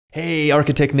Hey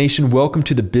Architect Nation, welcome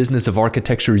to the Business of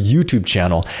Architecture YouTube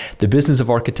channel. The Business of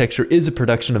Architecture is a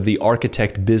production of the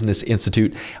Architect Business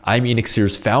Institute. I'm Enoch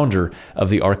Sears, founder of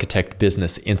the Architect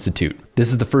Business Institute. This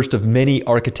is the first of many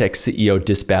ArchitectCEO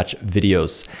Dispatch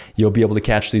videos. You'll be able to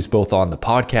catch these both on the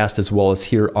podcast as well as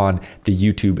here on the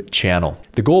YouTube channel.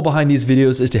 The goal behind these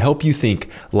videos is to help you think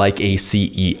like a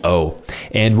CEO.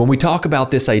 And when we talk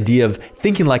about this idea of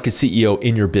thinking like a CEO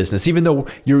in your business, even though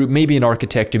you're maybe an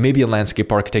architect, you may be a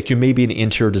landscape architect, you may be an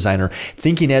interior designer,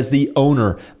 thinking as the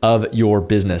owner of your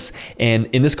business. And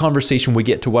in this conversation, we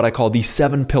get to what I call the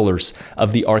 7 pillars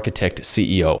of the Architect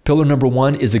CEO. Pillar number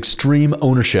 1 is extreme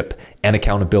ownership and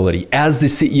accountability. As the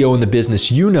CEO in the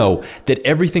business, you know that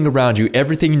everything around you,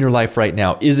 everything in your life right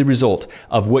now is a result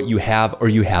of what you have or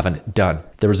you haven't done.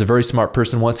 There was a very smart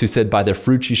person once who said, "By their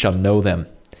fruits you shall know them."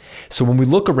 So when we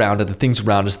look around at the things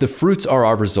around us, the fruits are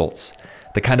our results.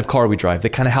 The kind of car we drive, the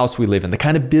kind of house we live in, the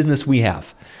kind of business we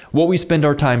have, what we spend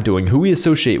our time doing, who we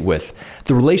associate with,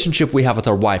 the relationship we have with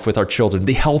our wife, with our children,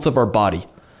 the health of our body,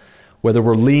 whether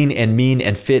we're lean and mean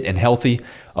and fit and healthy,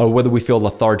 or whether we feel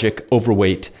lethargic,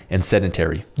 overweight, and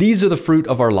sedentary. These are the fruit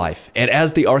of our life. And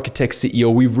as the Architect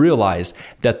CEO, we realize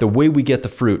that the way we get the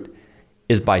fruit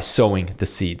is by sowing the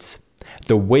seeds.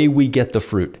 The way we get the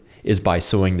fruit is by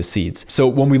sowing the seeds. So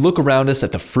when we look around us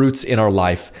at the fruits in our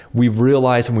life, we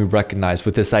realize and we recognize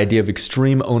with this idea of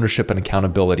extreme ownership and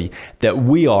accountability that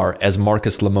we are, as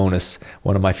Marcus Lemonis,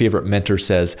 one of my favorite mentors,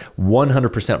 says,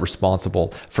 100%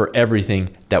 responsible for everything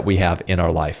that we have in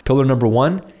our life. Pillar number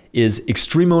 1 is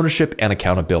extreme ownership and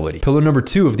accountability. Pillar number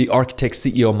 2 of the Architect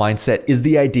CEO mindset is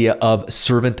the idea of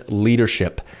servant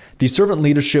leadership. The servant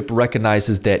leadership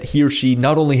recognizes that he or she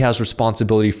not only has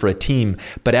responsibility for a team,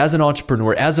 but as an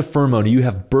entrepreneur, as a firm owner, you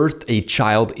have birthed a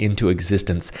child into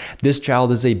existence. This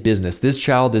child is a business. This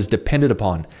child is dependent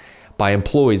upon by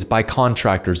employees, by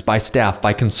contractors, by staff,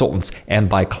 by consultants, and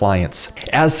by clients.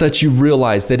 As such, you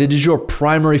realize that it is your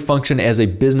primary function as a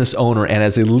business owner and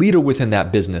as a leader within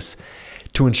that business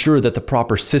to ensure that the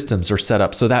proper systems are set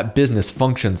up so that business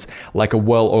functions like a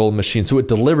well-oiled machine, so it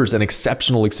delivers an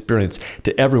exceptional experience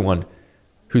to everyone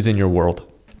who's in your world.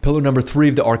 Pillar number 3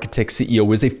 of the Architect CEO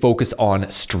is a focus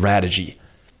on strategy.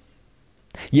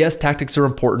 Yes, tactics are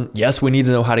important. Yes, we need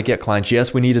to know how to get clients.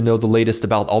 Yes, we need to know the latest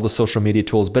about all the social media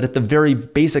tools. But at the very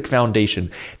basic foundation,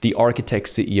 the Architect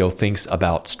CEO thinks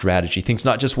about strategy. Thinks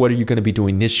not just what are you going to be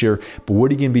doing this year, but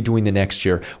what are you going to be doing the next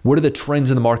year? What are the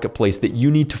trends in the marketplace that you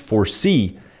need to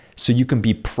foresee so you can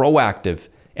be proactive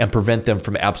and prevent them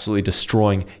from absolutely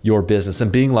destroying your business? And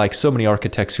being like so many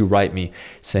architects who write me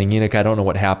saying, "Enoch, I don't know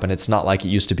what happened. It's not like it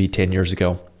used to be 10 years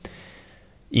ago.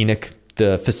 Enoch,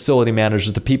 the facility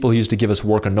managers, the people who used to give us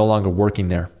work are no longer working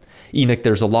there. Enoch,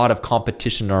 there's a lot of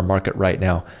competition in our market right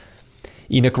now.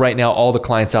 Enoch, right now, all the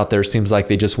clients out there seems like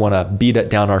they just want to beat it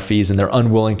down our fees and they're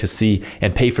unwilling to see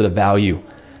and pay for the value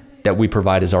that we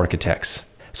provide as architects."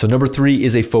 So number 3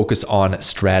 is a focus on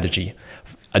strategy.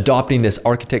 Adopting this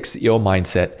Architect CEO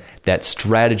mindset that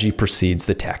strategy precedes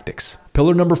the tactics.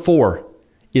 Pillar number 4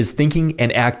 is thinking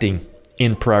and acting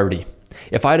in priority.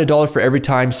 If I had $1 for every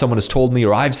time someone has told me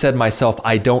or I've said myself,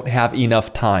 I don't have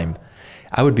enough time,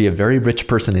 I would be a very rich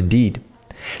person indeed.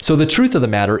 So the truth of the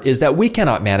matter is that we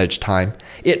cannot manage time.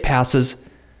 It passes.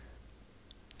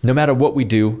 No matter what we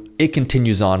do, it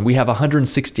continues on. We have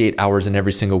 168 hours in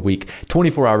every single week,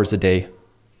 24 hours a day.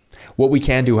 What we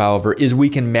can do, however, is we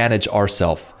can manage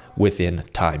ourselves within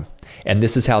time. And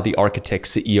this is how the Architect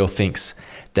CEO thinks,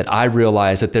 that I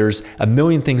realize that there's a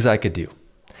million things I could do.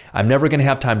 I'm never going to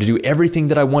have time to do everything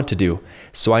that I want to do.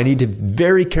 So I need to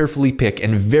very carefully pick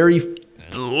and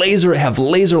have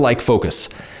laser-like focus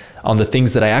on the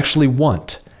things that I actually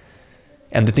want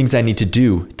and the things I need to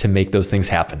do to make those things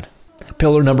happen.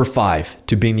 Pillar number 5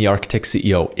 to being the Architect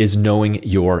CEO is knowing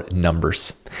your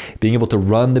numbers. Being able to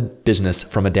run the business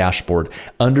from a dashboard,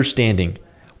 understanding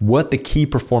what the key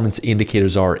performance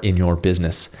indicators are in your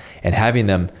business and having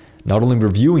them, not only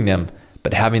reviewing them,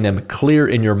 but having them clear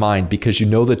in your mind because you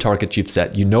know the targets you've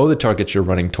set, you know the targets you're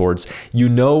running towards, you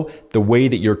know the way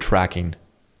that you're tracking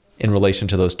in relation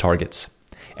to those targets.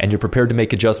 And you're prepared to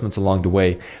make adjustments along the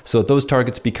way so that those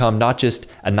targets become not just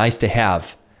a nice to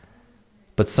have,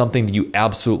 but something that you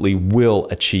absolutely will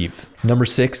achieve. Number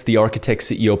 6, the Architect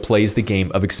CEO plays the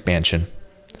game of expansion.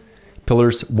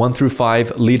 Pillars 1 through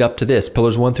 5 lead up to this.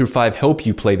 Pillars 1 through 5 help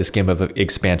you play this game of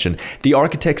expansion. The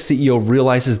Architect CEO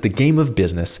realizes the game of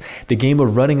business, the game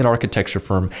of running an architecture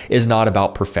firm is not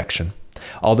about perfection.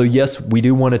 Although yes, we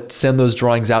do want to send those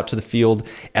drawings out to the field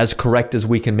as correct as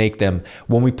we can make them.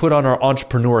 When we put on our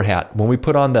entrepreneur hat, when we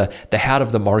put on the hat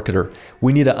of the marketer,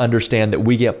 we need to understand that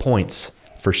we get points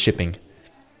for shipping.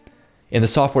 In the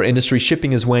software industry,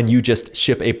 shipping is when you just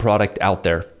ship a product out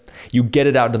there. You get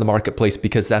it out into the marketplace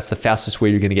because that's the fastest way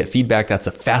you're going to get feedback. That's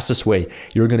the fastest way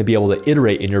you're going to be able to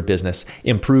iterate in your business,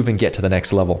 improve, and get to the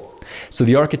next level. So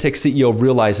the Architect CEO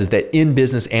realizes that in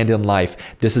business and in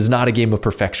life, this is not a game of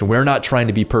perfection. We're not trying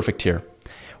to be perfect here.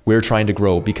 We're trying to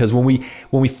grow, because when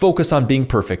we focus on being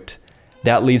perfect,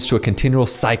 that leads to a continual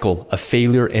cycle of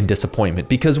failure and disappointment,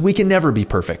 because we can never be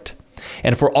perfect.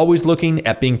 And if we're always looking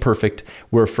at being perfect,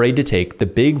 we're afraid to take the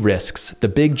big risks, the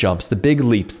big jumps, the big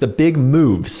leaps, the big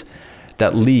moves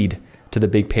that lead to the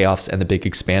big payoffs and the big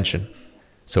expansion.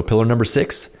 So pillar number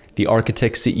 6, the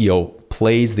Architect CEO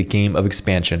plays the game of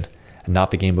expansion, not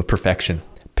the game of perfection.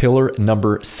 Pillar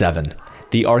number 7,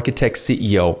 the Architect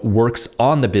CEO works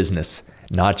on the business,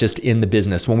 not just in the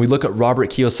business. When we look at Robert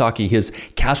Kiyosaki, his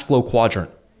cash flow quadrant,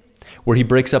 where he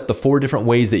breaks up the 4 different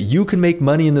ways that you can make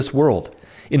money in this world.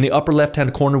 In the upper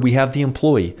left-hand corner, we have the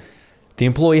employee. The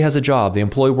employee has a job. The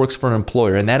employee works for an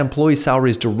employer, and that employee's salary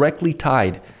is directly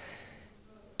tied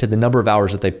to the number of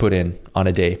hours that they put in on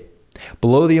a day.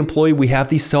 Below the employee, we have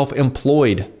the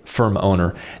self-employed firm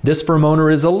owner. This firm owner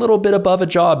is a little bit above a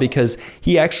job because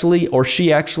he actually or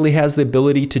she actually has the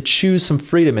ability to choose some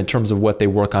freedom in terms of what they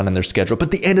work on in their schedule. But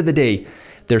at the end of the day,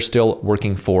 they're still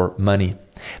working for money.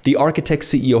 The Architect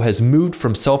CEO has moved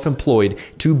from self-employed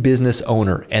to business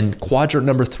owner, and quadrant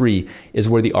number 3 is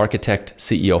where the Architect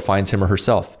CEO finds him or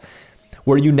herself,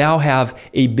 where you now have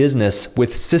a business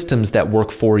with systems that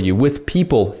work for you, with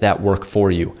people that work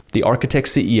for you. The Architect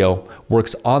CEO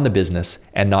works on the business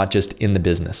and not just in the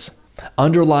business.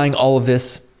 Underlying all of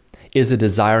this is a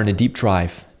desire and a deep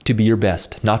drive to be your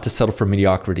best, not to settle for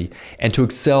mediocrity, and to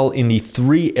excel in the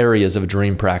 3 areas of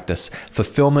dream practice: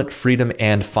 fulfillment, freedom,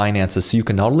 and finances. So you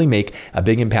can not only make a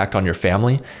big impact on your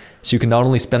family, so you can not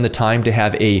only spend the time to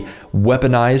have a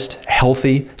weaponized,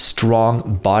 healthy,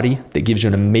 strong body that gives you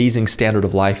an amazing standard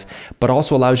of life, but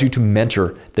also allows you to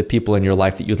mentor the people in your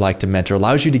life that you'd like to mentor,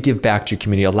 allows you to give back to your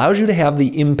community, allows you to have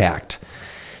the impact.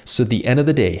 So at the end of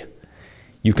the day,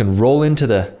 you can roll into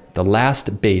the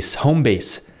last base, home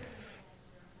base,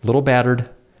 a little battered,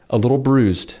 a little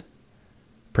bruised,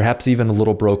 perhaps even a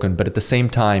little broken, but at the same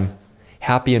time,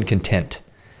 happy and content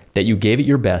that you gave it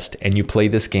your best and you play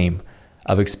this game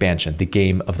of expansion, the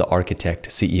game of the Architect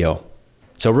CEO.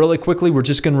 So really quickly, we're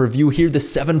just going to review here the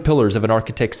 7 pillars of an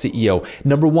Architect CEO.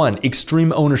 Number 1,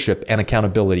 extreme ownership and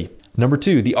accountability. Number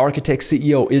 2, the Architect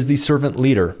CEO is the servant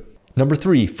leader. Number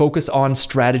 3, focus on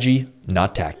strategy,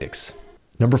 not tactics.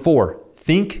 Number 4,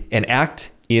 think and act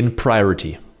in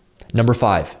priority. Number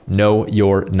 5, know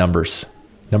your numbers.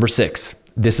 Number 6,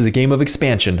 this is a game of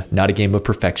expansion, not a game of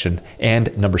perfection.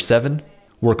 And number 7,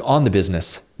 work on the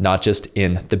business, not just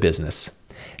in the business.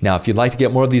 Now, if you'd like to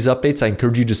get more of these updates, I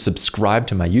encourage you to subscribe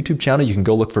to my YouTube channel. You can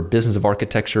go look for Business of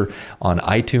Architecture on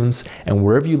iTunes and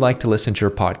wherever you like to listen to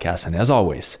your podcast. And as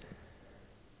always,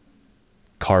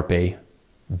 Carpe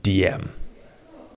Diem.